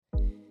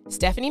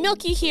Stephanie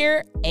Milky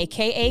here,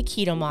 aka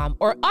Keto Mom,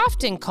 or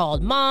often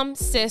called Mom,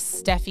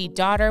 Sis, Steffi,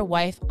 Daughter,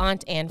 Wife,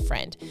 Aunt, and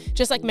Friend.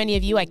 Just like many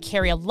of you, I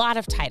carry a lot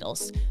of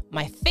titles.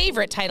 My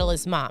favorite title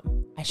is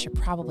Mom. I should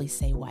probably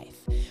say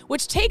Wife,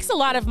 which takes a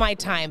lot of my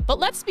time. But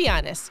let's be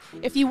honest,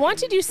 if you want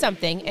to do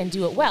something and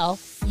do it well,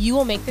 you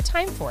will make the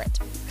time for it.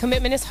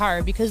 Commitment is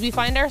hard because we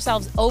find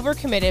ourselves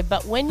overcommitted,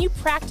 but when you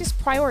practice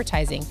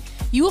prioritizing,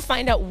 you will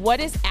find out what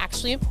is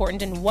actually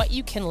important and what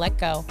you can let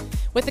go.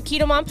 With the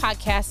Keto Mom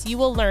podcast, you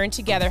will learn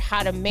together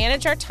how to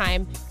manage our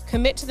time,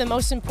 commit to the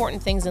most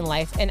important things in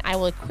life, and I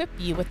will equip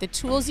you with the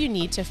tools you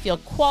need to feel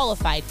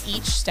qualified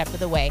each step of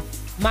the way.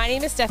 My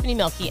name is Stephanie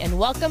Milky, and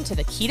welcome to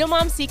the Keto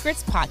Mom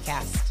Secrets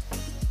podcast.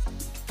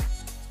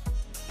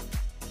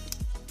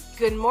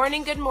 Good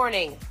morning, good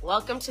morning.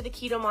 Welcome to the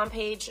Keto Mom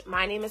page.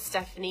 My name is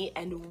Stephanie,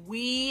 and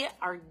we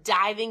are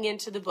diving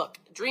into the book,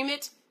 Dream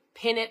It,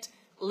 Pin It,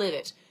 Live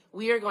It.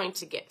 We are going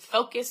to get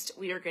focused.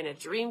 We are going to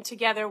dream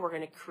together. We're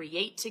going to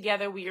create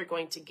together. We are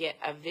going to get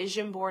a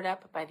vision board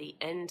up by the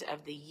end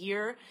of the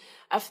year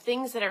of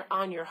things that are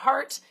on your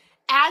heart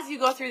as you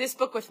go through this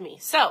book with me.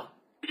 So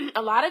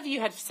a lot of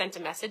you have sent a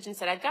message and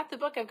said, I've got the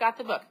book. I've got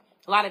the book.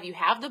 A lot of you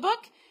have the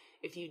book.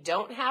 If you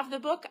don't have the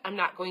book, I'm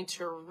not going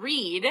to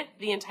read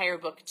the entire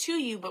book to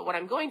you, but what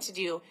I'm going to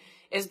do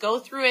is go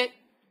through it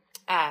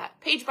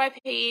page by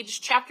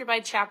page, chapter by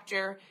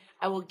chapter.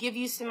 I will give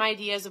you some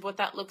ideas of what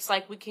that looks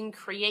like. We can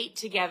create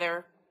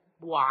together.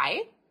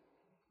 Why?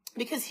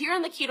 Because here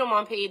on the Keto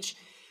Mom page,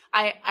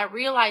 I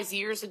realized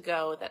years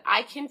ago that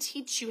I can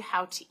teach you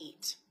how to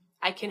eat.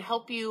 I can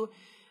help you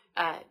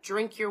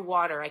drink your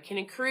water. I can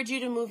encourage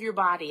you to move your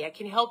body. I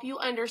can help you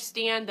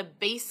understand the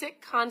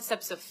basic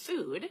concepts of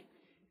food.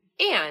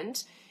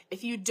 And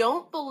if you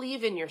don't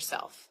believe in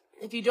yourself,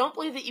 if you don't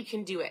believe that you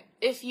can do it,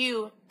 if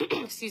you,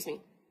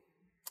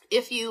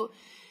 if you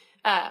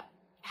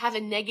have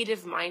a negative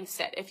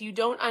mindset, if you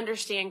don't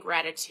understand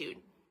gratitude,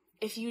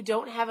 if you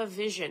don't have a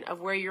vision of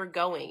where you're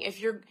going,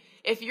 if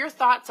your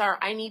thoughts are,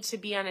 I need to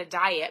be on a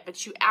diet,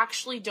 but you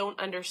actually don't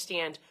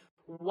understand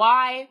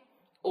why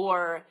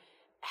or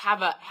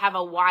have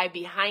a why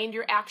behind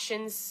your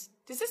actions,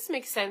 does this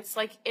make sense?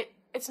 Like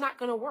it's not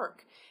going to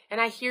work. And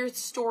I hear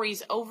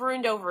stories over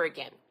and over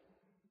again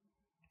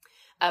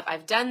of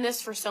I've done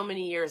this for so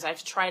many years.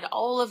 I've tried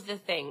all of the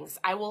things.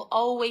 I will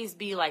always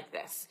be like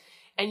this.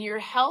 And your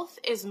health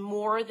is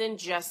more than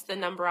just the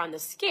number on the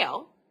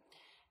scale,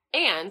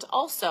 and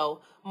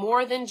also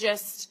more than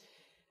just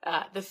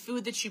the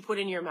food that you put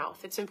in your mouth.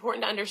 It's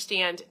important to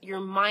understand your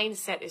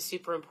mindset is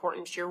super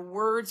important. Your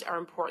words are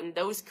important.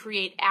 Those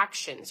create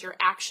actions. Your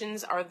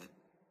actions are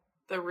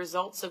the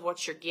results of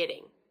what you're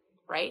getting,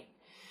 right?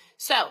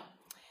 So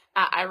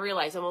I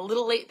realize I'm a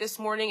little late this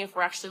morning if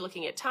we're actually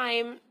looking at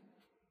time.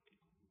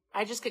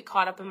 I just get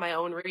caught up in my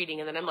own reading,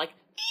 and then I'm like,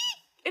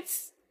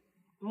 it's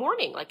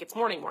morning, like it's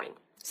morning.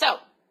 So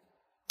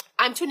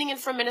I'm tuning in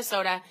from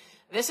Minnesota.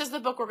 This is the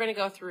book we're going to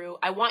go through.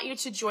 I want you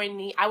to join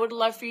me. I would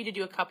love for you to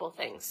do a couple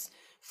things.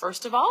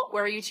 First of all,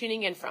 where are you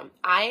tuning in from?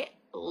 I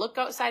look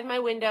outside my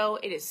window.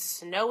 It is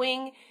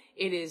snowing.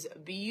 It is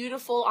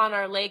beautiful on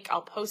our lake.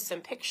 I'll post some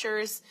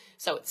pictures.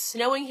 So it's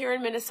snowing here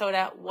in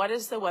Minnesota. What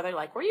is the weather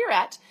like where you're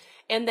at?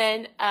 And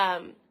then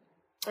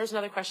there's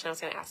another question I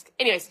was going to ask.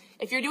 Anyways,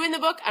 if you're doing the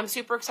book, I'm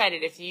super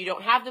excited. If you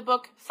don't have the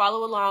book,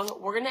 follow along.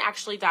 We're going to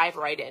actually dive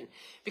right in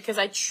because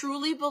I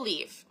truly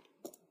believe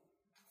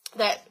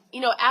that,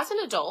 as an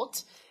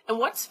adult, and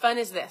what's fun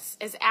is this,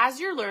 is as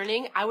you're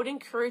learning, I would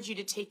encourage you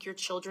to take your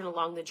children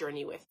along the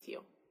journey with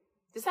you.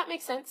 Does that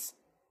make sense?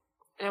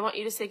 And I want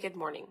you to say good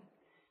morning.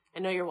 I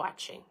know you're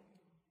watching,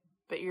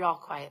 but you're all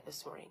quiet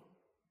this morning.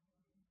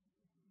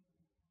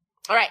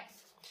 All right.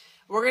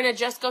 We're going to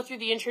just go through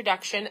the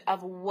introduction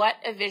of what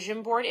a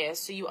vision board is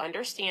so you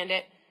understand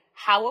it,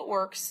 how it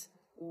works,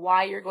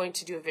 why you're going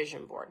to do a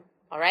vision board.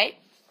 All right?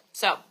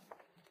 So,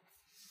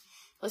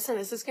 listen,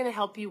 this is going to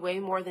help you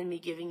way more than me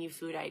giving you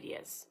food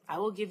ideas. I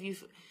will give you,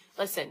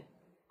 listen,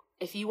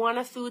 if you want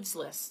a foods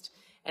list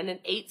and an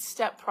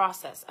 8-step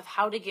process of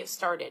how to get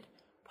started,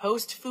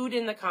 post food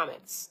in the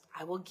comments.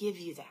 I will give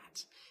you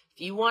that.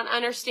 If you want to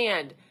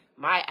understand,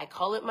 I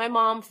call it my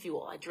mom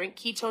fuel. I drink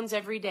ketones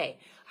every day.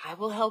 I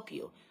will help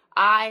you.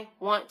 I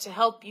want to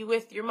help you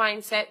with your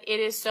mindset. It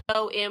is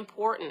so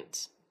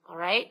important. All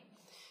right?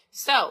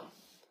 So,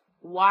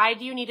 why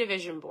do you need a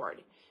vision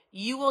board?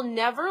 You will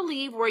never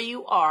leave where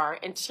you are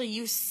until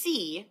you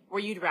see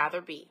where you'd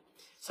rather be.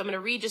 So I'm going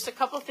to read just a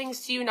couple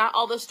things to you, not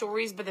all the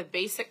stories, but the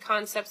basic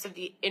concepts of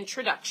the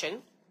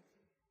introduction.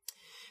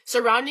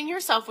 Surrounding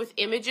yourself with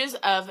images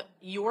of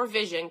your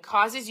vision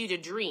causes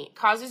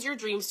your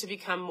dreams to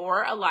become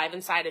more alive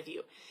inside of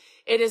you.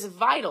 It's a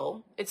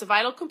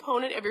vital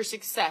component of your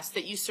success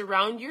that you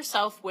surround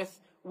yourself with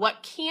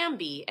what can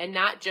be and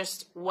not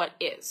just what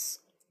is.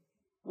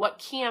 What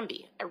can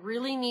be. I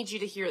really need you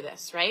to hear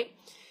this, right?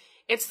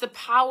 It's the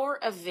power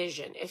of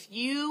vision. If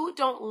you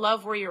don't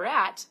love where you're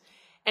at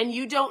and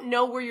you don't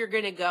know where you're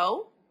going to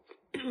go,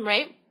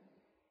 right?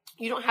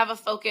 You don't have a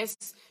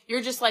focus.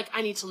 You're just like,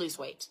 I need to lose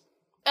weight.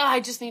 Oh,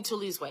 I just need to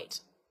lose weight.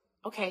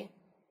 Okay.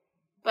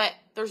 but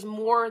there's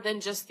more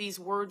than just these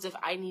words of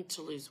I need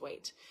to lose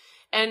weight.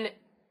 And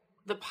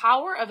the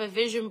power of a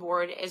vision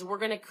board is we're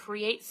going to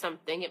create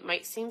something. It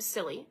might seem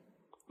silly,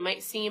 it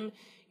might seem,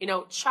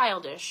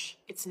 childish.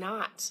 It's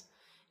not.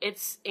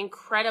 It's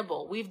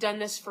incredible. We've done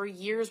this for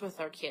years with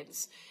our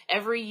kids.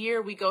 Every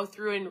year we go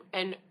through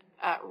and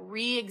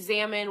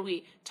re-examine.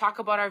 We talk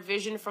about our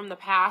vision from the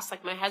past.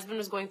 Like my husband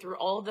was going through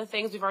all of the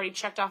things we've already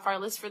checked off our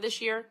list for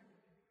this year.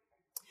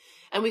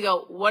 And we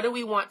go, what do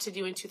we want to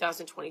do in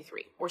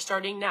 2023? We're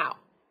starting now,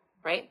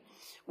 right?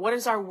 What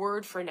is our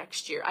word for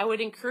next year? I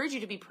would encourage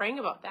you to be praying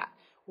about that.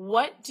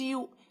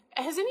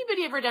 Has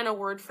anybody ever done a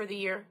word for the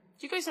year?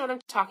 Do you guys know what I'm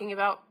talking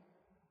about?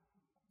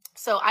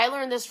 So I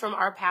learned this from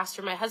our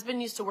pastor. My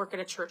husband used to work at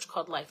a church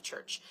called Life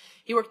Church.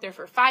 He worked there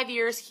for 5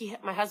 years.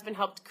 My husband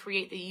helped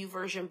create the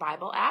YouVersion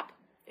Bible app,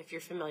 if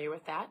you're familiar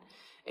with that.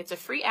 It's a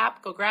free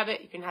app. Go grab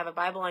it. You can have a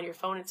Bible on your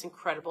phone. It's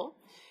incredible.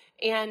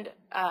 And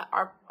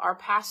our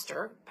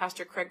pastor,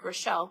 Pastor Craig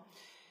Rochelle,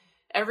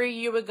 every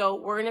year would go,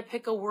 we're going to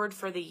pick a word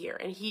for the year.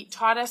 And he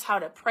taught us how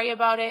to pray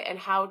about it and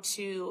how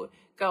to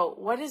go,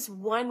 what is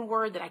one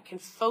word that I can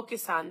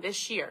focus on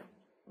this year?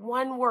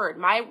 One word.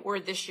 My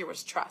word this year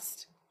was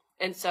trust.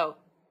 And so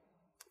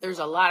there's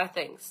a lot of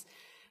things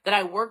that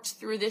I worked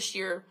through this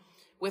year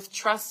with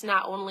trust,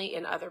 not only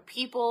in other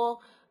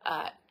people,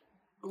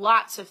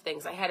 lots of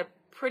things. I had a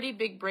pretty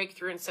big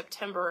breakthrough in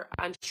September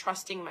on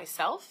trusting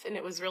myself, and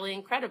it was really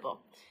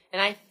incredible.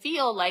 And I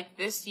feel like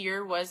this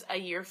year was a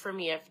year for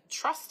me of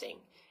trusting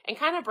and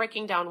kind of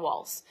breaking down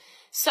walls.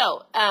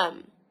 So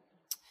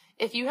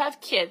if you have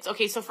kids,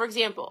 okay, so for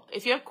example,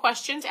 if you have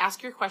questions,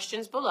 ask your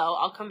questions below.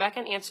 I'll come back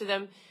and answer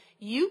them.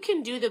 You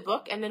can do the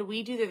book, and then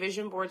we do the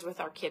vision boards with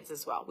our kids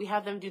as well. We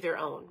have them do their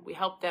own. We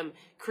help them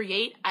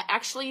create.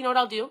 Actually, you know what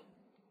I'll do?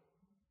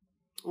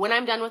 When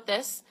I'm done with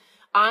this,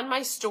 on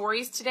my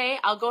stories today,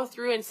 I'll go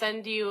through and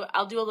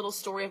I'll do a little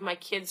story of my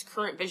kids'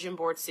 current vision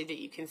boards so that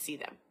you can see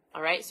them.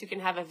 All right? So you can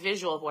have a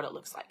visual of what it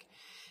looks like.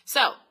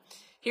 So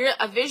here,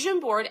 a vision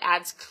board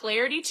adds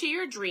clarity to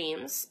your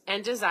dreams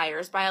and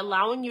desires by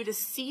allowing you to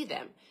see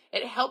them.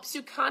 It helps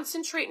you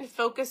concentrate and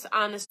focus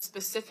on the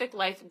specific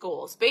life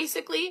goals.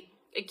 Basically,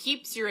 it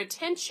keeps your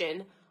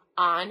attention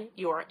on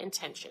your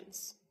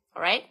intentions.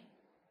 All right?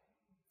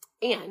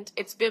 And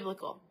it's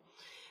biblical.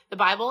 The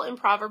Bible in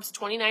Proverbs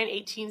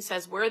 29:18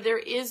 says, where there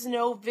is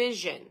no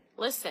vision,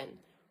 listen,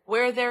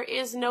 where there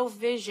is no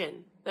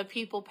vision, the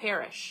people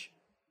perish.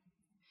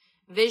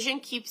 Vision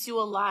keeps you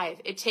alive.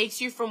 It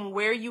takes you from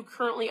where you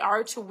currently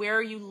are to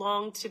where you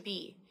long to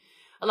be.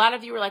 A lot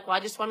of you are like, well, I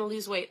just want to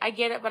lose weight. I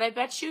get it, but I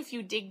bet you if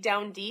you dig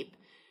down deep,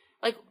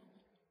 like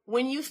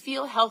when you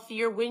feel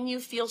healthier, when you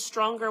feel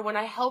stronger, when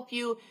I help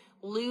you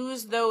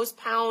lose those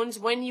pounds,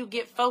 when you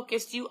get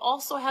focused, you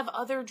also have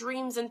other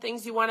dreams and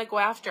things you want to go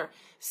after.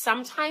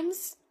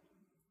 Sometimes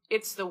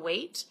it's the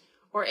weight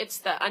or it's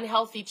the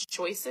unhealthy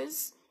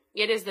choices.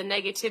 It is the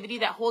negativity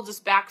that holds us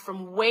back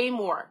from way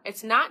more.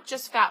 It's not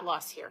just fat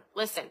loss here.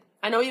 Listen,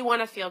 I know you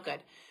want to feel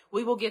good.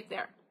 We will get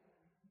there.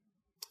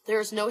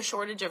 There's no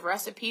shortage of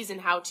recipes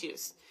and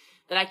how-tos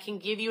that I can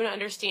give you an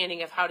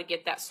understanding of how to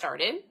get that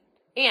started.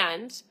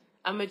 And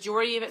a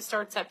majority of it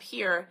starts up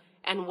here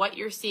and what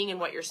you're seeing and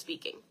what you're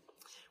speaking.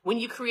 When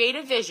you create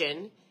a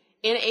vision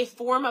in a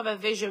form of a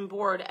vision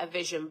board, a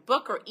vision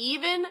book, or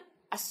even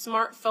a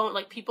smartphone,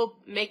 like people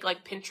make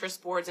like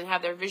Pinterest boards and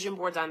have their vision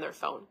boards on their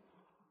phone,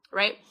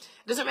 right?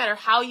 It doesn't matter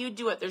how you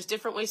do it. There's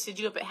different ways to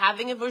do it, but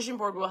having a vision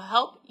board will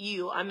help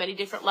you on many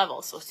different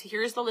levels. So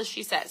here's the list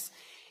she says.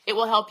 It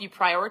will help you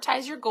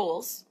prioritize your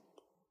goals,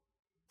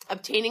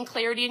 obtaining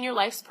clarity in your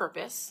life's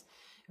purpose,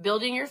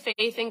 building your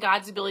faith in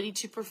God's ability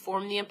to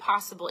perform the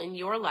impossible in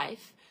your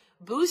life,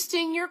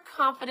 boosting your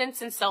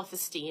confidence and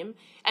self-esteem,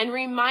 and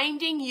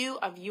reminding you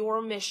of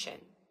your mission,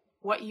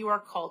 what you are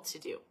called to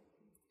do.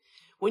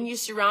 When you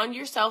surround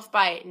yourself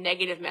by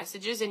negative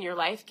messages in your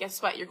life,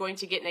 guess what? You're going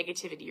to get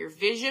negativity. Your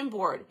vision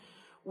board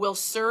will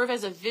serve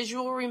as a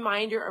visual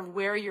reminder of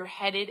where you're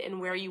headed and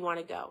where you want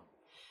to go.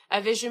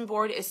 A vision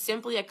board is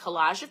simply a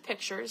collage of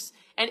pictures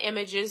and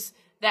images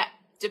that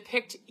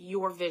depict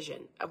your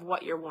vision of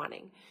what you're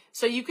wanting.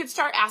 So you could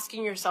start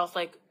asking yourself,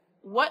 like,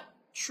 what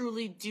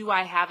truly do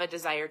I have a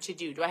desire to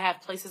do? Do I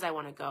have places I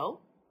want to go?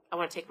 I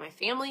want to take my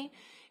family.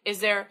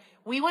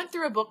 We went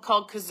through a book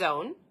called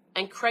Kazone,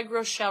 and Craig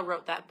Rochelle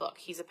wrote that book.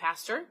 He's a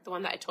pastor, the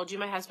one that I told you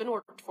my husband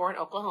worked for in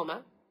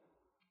Oklahoma.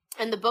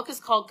 And the book is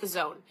called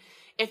Kazone.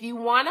 If you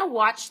want to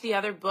watch the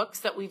other books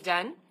that we've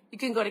done, you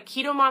can go to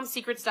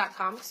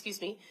ketomomsecrets.com,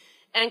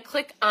 and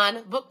click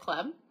on book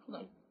club.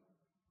 Hold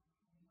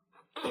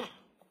on.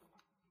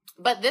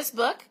 But this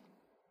book,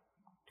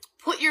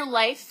 put your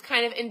life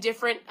kind of in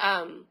different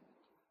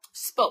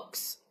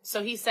spokes.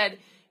 So he said,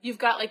 you've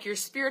got like your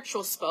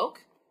spiritual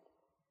spoke,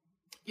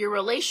 your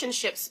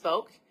relationship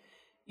spoke,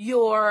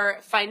 your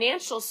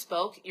financial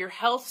spoke, your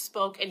health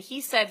spoke, and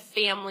he said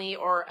family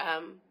or,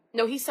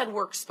 he said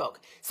work spoke.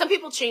 Some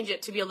people change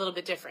it to be a little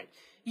bit different.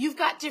 You've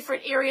got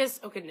different areas.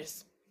 Oh,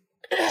 goodness.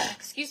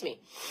 Excuse me.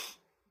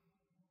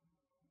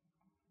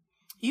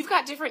 You've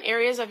got different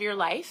areas of your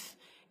life,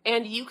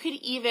 And you could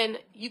even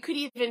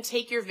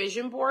take your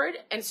vision board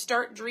and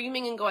start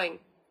dreaming and going,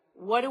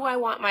 what do I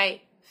want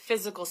my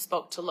physical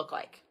spoke to look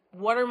like?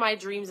 What are my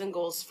dreams and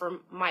goals for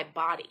my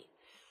body?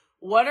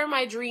 What are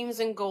my dreams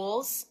and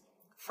goals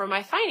for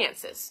my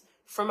finances,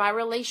 for my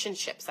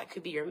relationships? That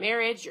could be your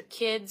marriage, your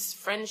kids,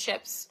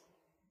 friendships,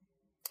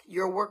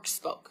 your work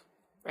spoke,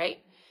 right?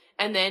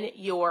 And then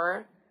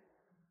your,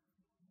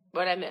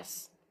 what'd I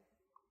miss?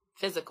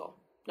 Physical,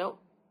 nope,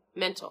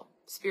 mental,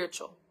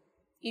 spiritual.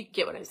 You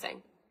get what I'm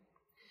saying.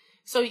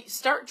 So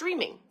start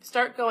dreaming.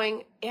 Start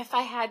going, if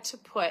I had to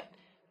put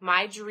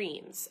my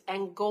dreams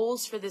and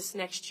goals for this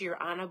next year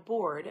on a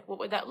board, what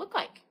would that look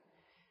like?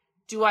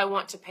 Do I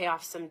want to pay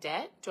off some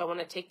debt? Do I want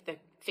to take the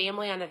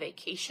family on a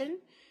vacation?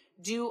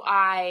 Do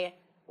I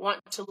want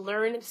to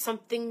learn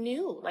something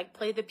new, like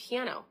play the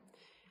piano?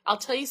 I'll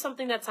tell you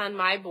something that's on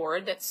my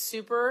board that's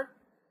super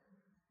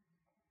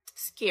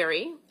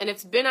scary, and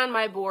it's been on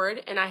my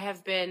board, and I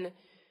have been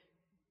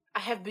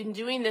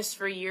doing this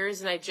for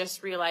years, and I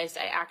just realized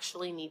I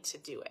actually need to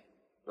do it.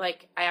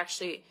 Like,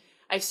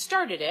 I've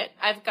started it.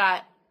 I've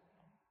got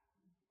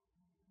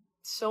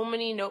so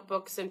many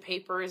notebooks and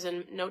papers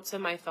and notes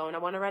on my phone. I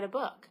want to write a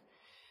book.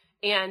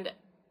 And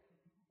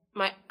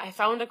I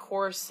found a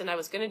course, and I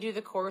was going to do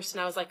the course, and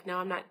I was like, no,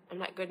 I'm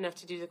not good enough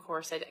to do the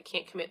course. I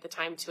can't commit the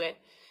time to it.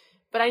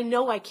 But I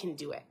know I can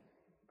do it,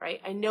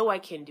 right? I know I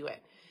can do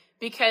it.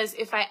 Because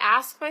if I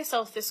ask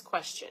myself this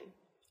question,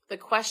 the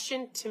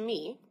question to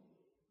me,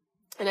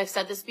 and I've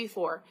said this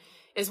before,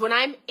 is when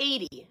I'm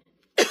 80,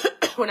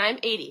 when I'm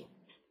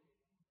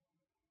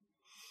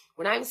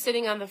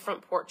sitting on the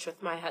front porch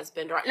with my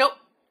husband,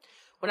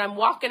 when I'm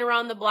walking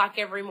around the block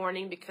every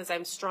morning because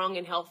I'm strong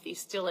and healthy,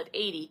 still at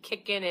 80,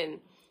 kicking and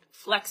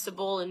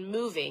flexible and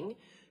moving,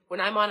 when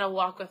I'm on a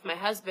walk with my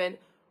husband,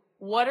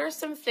 what are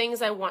some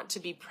things I want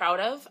to be proud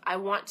of? I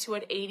want to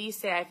at 80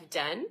 say I've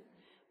done.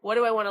 What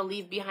do I want to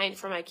leave behind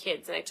for my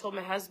kids? And I told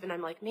my husband,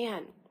 I'm like,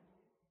 man,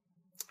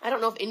 I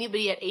don't know if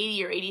anybody at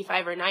 80 or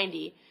 85 or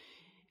 90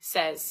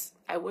 says,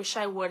 I wish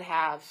I would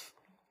have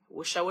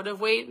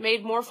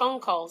made more phone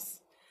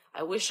calls.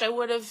 I wish I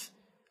would have.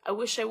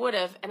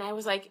 And I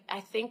was like, I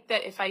think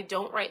that if I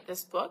don't write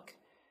this book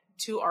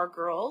to our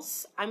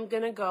girls, I'm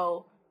going to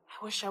go,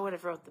 I wish I would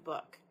have wrote the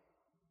book.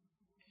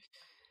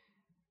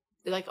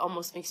 It like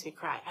almost makes me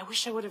cry. I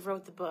wish I would have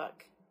wrote the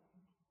book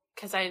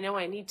because I know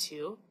I need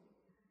to.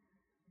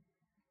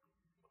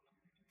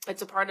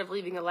 It's a part of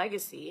leaving a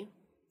legacy.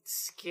 It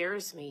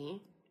scares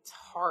me. It's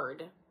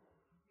hard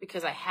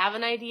because I have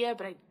an idea,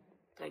 but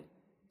I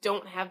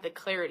don't have the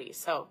clarity.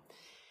 So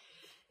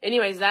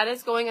anyways, that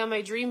is going on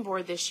my dream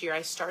board this year.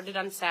 I started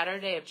on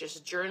Saturday of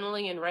just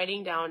journaling and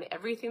writing down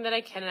everything that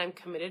I can, and I'm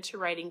committed to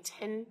writing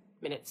 10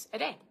 minutes a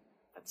day.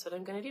 That's what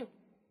I'm going to do.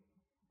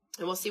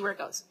 And we'll see where it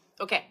goes.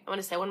 Okay, I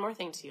want to say one more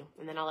thing to you,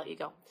 and then I'll let you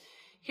go.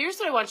 Here's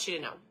what I want you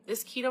to know.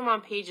 This Keto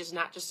Mom page is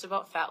not just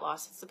about fat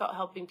loss. It's about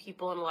helping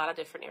people in a lot of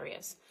different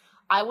areas.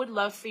 I would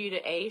love for you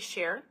to,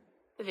 share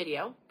the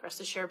video, press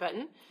the share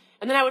button,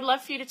 and then I would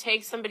love for you to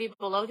tag somebody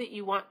below that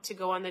you want to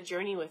go on the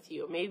journey with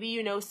you. Maybe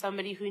you know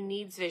somebody who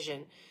needs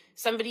vision,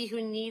 somebody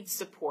who needs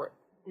support,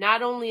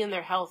 not only in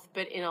their health,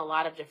 but in a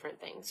lot of different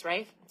things,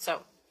 right?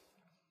 So,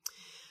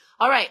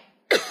 all right,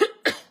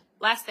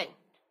 last thing.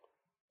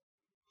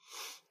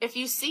 If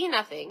you see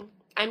nothing,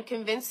 I'm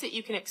convinced that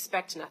you can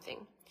expect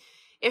nothing.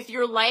 If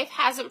your life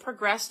hasn't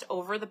progressed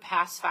over the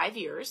past 5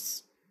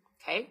 years,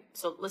 okay,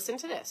 so listen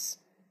to this,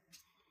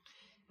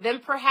 then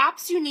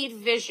perhaps you need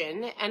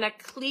vision, and a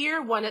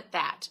clear one at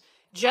that.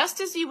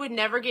 Just as you would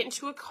never get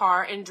into a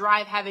car and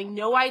drive having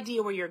no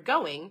idea where you're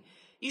going,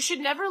 you should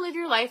never live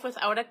your life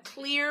without a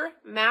clear,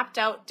 mapped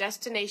out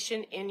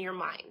destination in your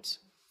mind.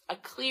 A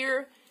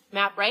clear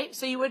map, right?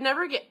 So you would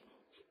never get,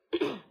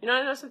 you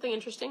know something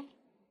interesting?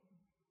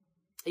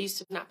 I used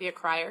to not be a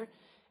crier,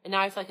 and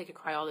now I feel like I could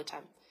cry all the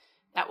time.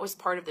 That was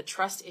part of the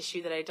trust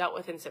issue that I dealt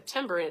with in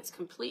September, and it's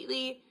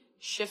completely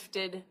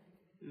shifted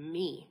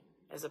me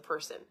as a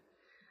person.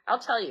 I'll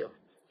tell you,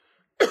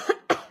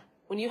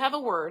 when you have a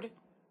word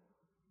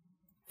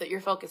that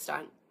you're focused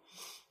on,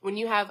 when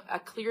you have a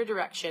clear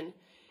direction,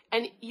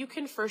 and you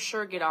can for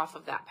sure get off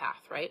of that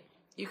path, right?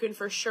 You can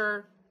for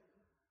sure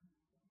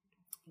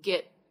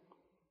get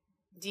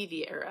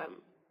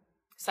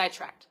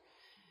sidetracked.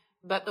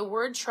 But the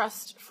word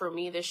trust for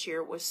me this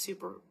year was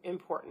super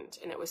important,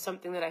 and it was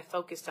something that I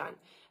focused on.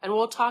 And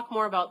we'll talk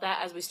more about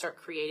that as we start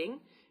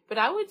creating. But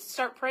I would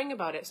start praying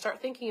about it,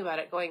 start thinking about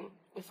it, going,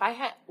 if I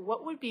had,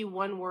 what would be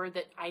one word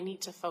that I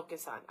need to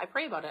focus on? I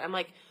pray about it. I'm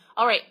like,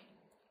 all right,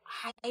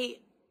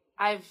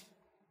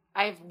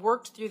 I've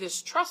worked through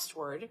this trust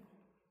word.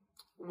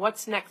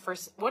 What's next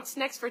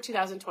for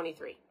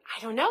 2023?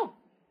 I don't know.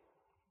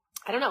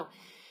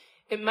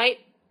 It might,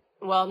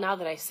 well, now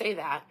that I say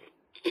that,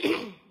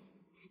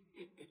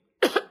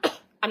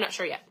 I'm not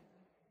sure yet.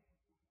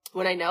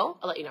 When I know,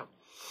 I'll let you know.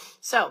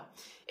 So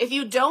if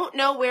you don't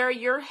know where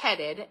you're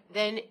headed,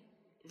 then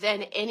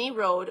any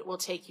road will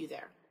take you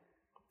there.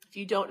 If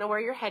you don't know where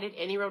you're headed,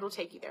 any road will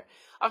take you there.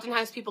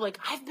 Oftentimes people are like,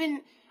 I've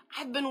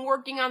been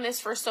working on this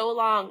for so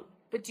long.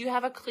 but do you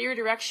have a clear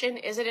direction?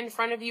 Is it in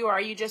front of you, or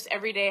are you just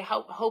every day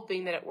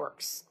hoping that it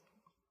works?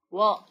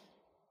 Well,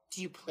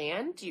 do you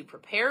plan? Do you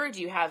prepare?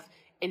 Do you have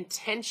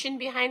intention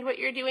behind what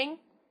you're doing?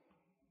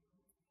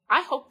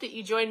 I hope that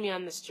you join me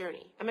on this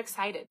journey. I'm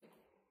excited.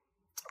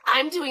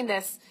 I'm doing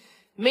this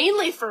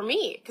mainly for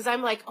me because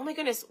I'm like, oh my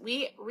goodness,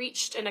 we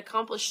reached and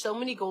accomplished so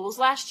many goals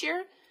last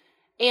year,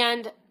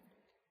 and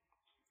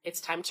it's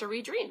time to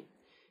redream.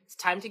 It's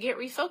time to get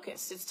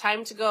refocused. It's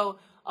time to go,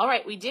 all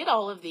right, we did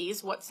all of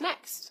these. What's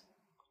next?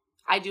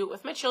 I do it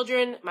with my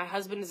children. My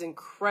husband is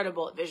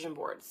incredible at vision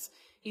boards.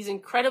 He's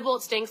incredible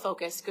at staying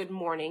focused. Good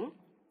morning.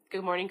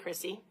 Good morning,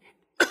 Chrissy.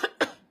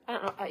 I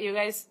don't know about you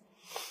guys.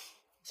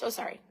 So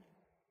sorry.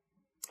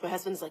 My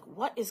husband's like,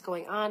 what is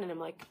going on? And I'm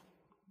like,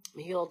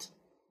 I'm healed.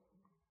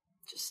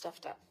 Just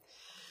stuffed up.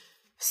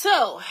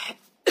 So,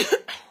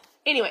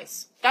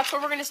 anyways, that's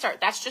where we're going to start.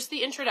 That's just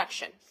the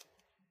introduction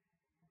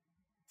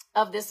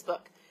of this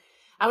book.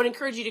 I would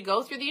encourage you to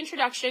go through the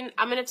introduction.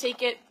 I'm going to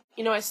take it,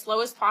 as slow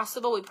as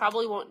possible. We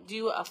probably won't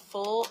do a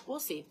full, we'll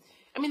see.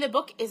 I mean, the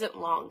book isn't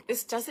long.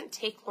 This doesn't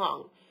take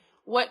long.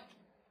 What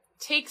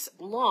takes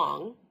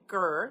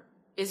longer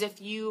is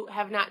if you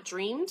have not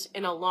dreamed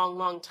in a long,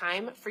 long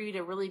time, for you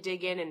to really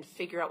dig in and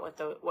figure out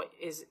what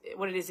it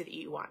is that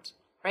you want,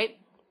 right?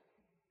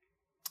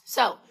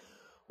 So,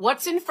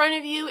 what's in front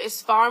of you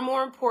is far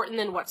more important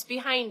than what's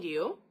behind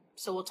you.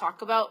 So we'll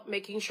talk about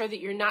making sure that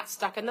you're not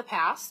stuck in the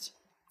past.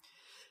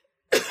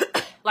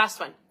 Last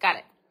one, got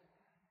it.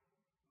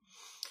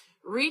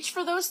 Reach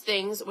for those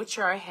things which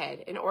are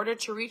ahead. In order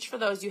to reach for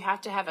those, you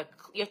have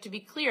to be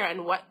clear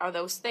on what are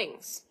those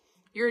things.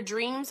 Your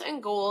dreams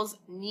and goals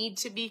need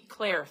to be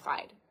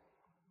clarified.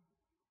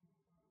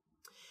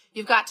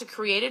 You've got to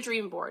create a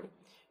dream board.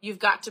 You've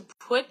got to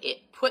put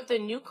the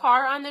new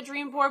car on the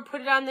dream board,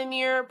 put it on the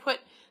mirror, put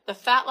the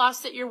fat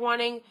loss that you're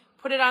wanting,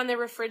 put it on the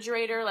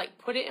refrigerator,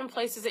 put it in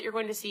places that you're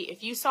going to see.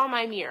 If you saw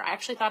my mirror, I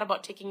actually thought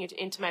about taking it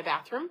into my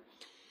bathroom.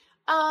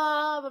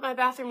 But my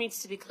bathroom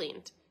needs to be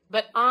cleaned.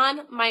 But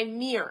on my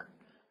mirror,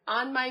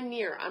 on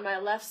my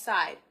left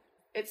side,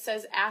 it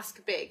says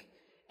Ask Big.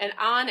 And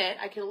on it,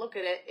 I can look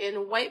at it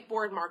in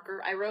whiteboard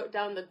marker. I wrote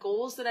down the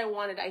goals that I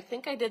wanted. I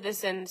think I did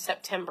this in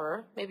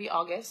September, maybe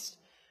August,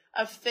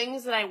 of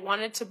things that I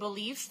wanted to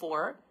believe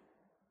for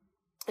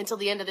until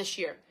the end of this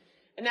year.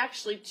 And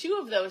actually, 2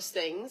 of those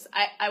things,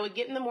 I would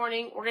get in the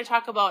morning. We're going to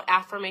talk about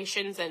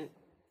affirmations and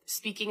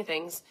speaking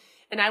things.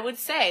 And I would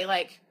say,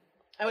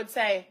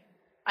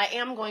 I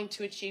am going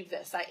to achieve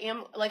this.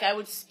 I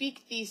would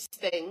speak these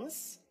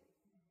things.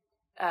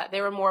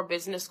 They were more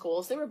business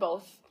goals. They were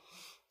both.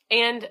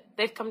 And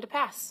they've come to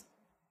pass.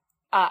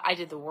 I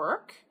did the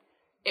work.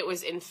 It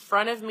was in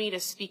front of me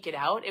to speak it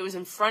out. It was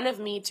in front of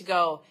me to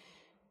go,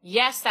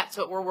 yes, that's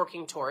what we're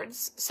working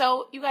towards.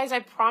 So, you guys, I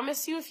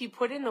promise you, if you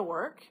put in the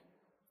work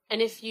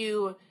and if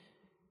you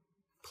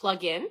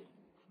plug in,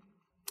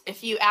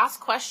 if you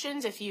ask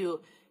questions, if you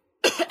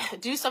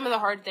do some of the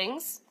hard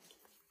things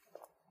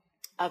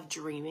of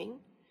dreaming,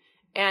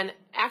 and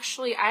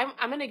actually, I'm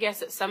going to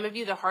guess that some of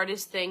you, the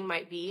hardest thing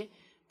might be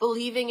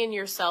believing in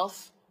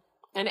yourself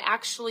and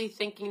actually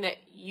thinking that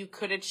you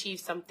could achieve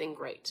something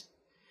great.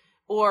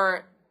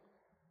 Or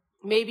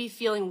maybe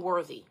feeling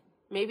worthy.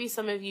 Maybe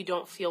some of you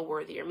don't feel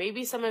worthy. Or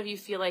maybe some of you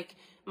feel like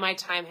my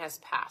time has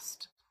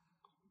passed.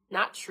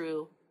 Not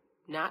true,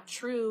 not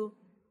true,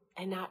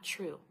 and not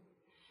true.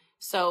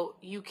 So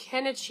you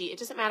can achieve, it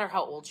doesn't matter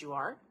how old you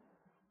are.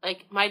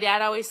 My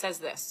dad always says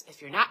this,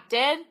 if you're not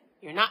dead,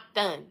 you're not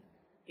done.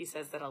 He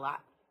says that a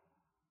lot.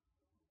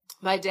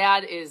 My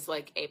dad is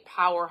a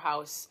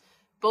powerhouse.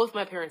 Both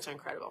my parents are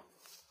incredible.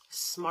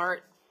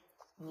 Smart,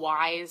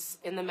 wise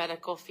in the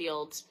medical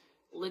field.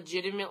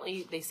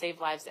 Legitimately, they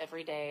save lives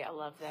every day. I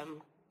love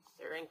them.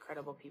 They're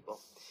incredible people.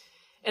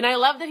 And I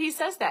love that he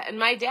says that. And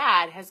my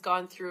dad has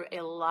gone through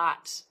a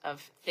lot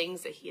of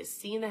things that he has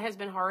seen that has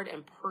been hard,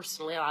 and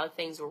personally, a lot of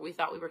things where we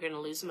thought we were going to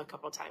lose him a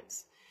couple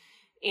times.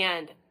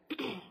 And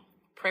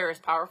prayer is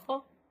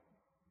powerful.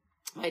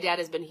 My dad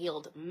has been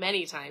healed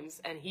many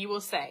times, and he will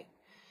say,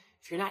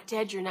 if you're not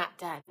dead, you're not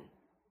done.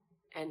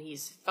 And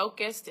he's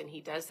focused, and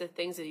he does the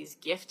things that he's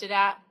gifted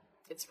at.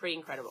 It's pretty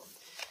incredible.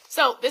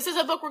 So this is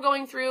a book we're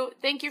going through.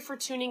 Thank you for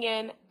tuning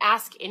in.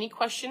 Ask any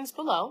questions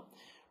below.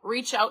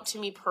 Reach out to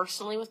me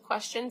personally with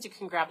questions. You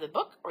can grab the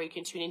book, or you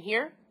can tune in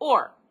here.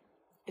 Or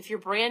if you're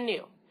brand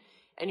new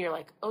and you're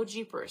like, oh,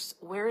 jeepers,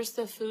 where's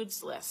the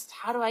foods list?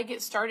 How do I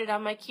get started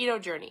on my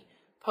keto journey?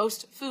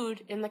 Post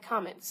food in the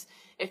comments.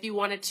 If you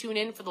want to tune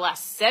in for the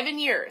last 7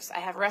 years,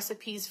 I have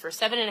recipes for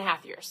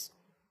 7.5 years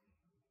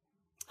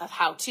of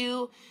how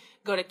to.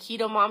 Go to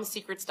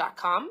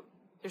ketomomsecrets.com,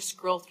 or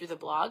scroll through the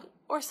blog,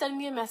 or send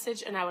me a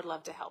message, and I would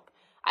love to help.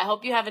 I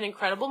hope you have an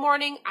incredible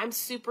morning. I'm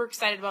super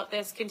excited about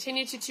this.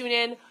 Continue to tune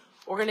in.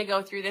 We're going to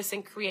go through this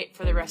and create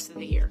for the rest of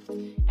the year.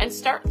 And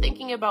start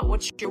thinking about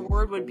what your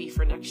word would be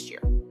for next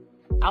year.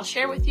 I'll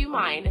share with you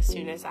mine as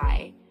soon as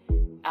I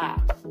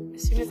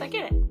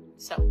get it.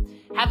 So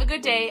have a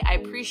good day. I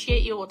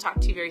appreciate you. We'll talk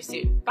to you very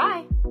soon.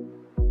 Bye.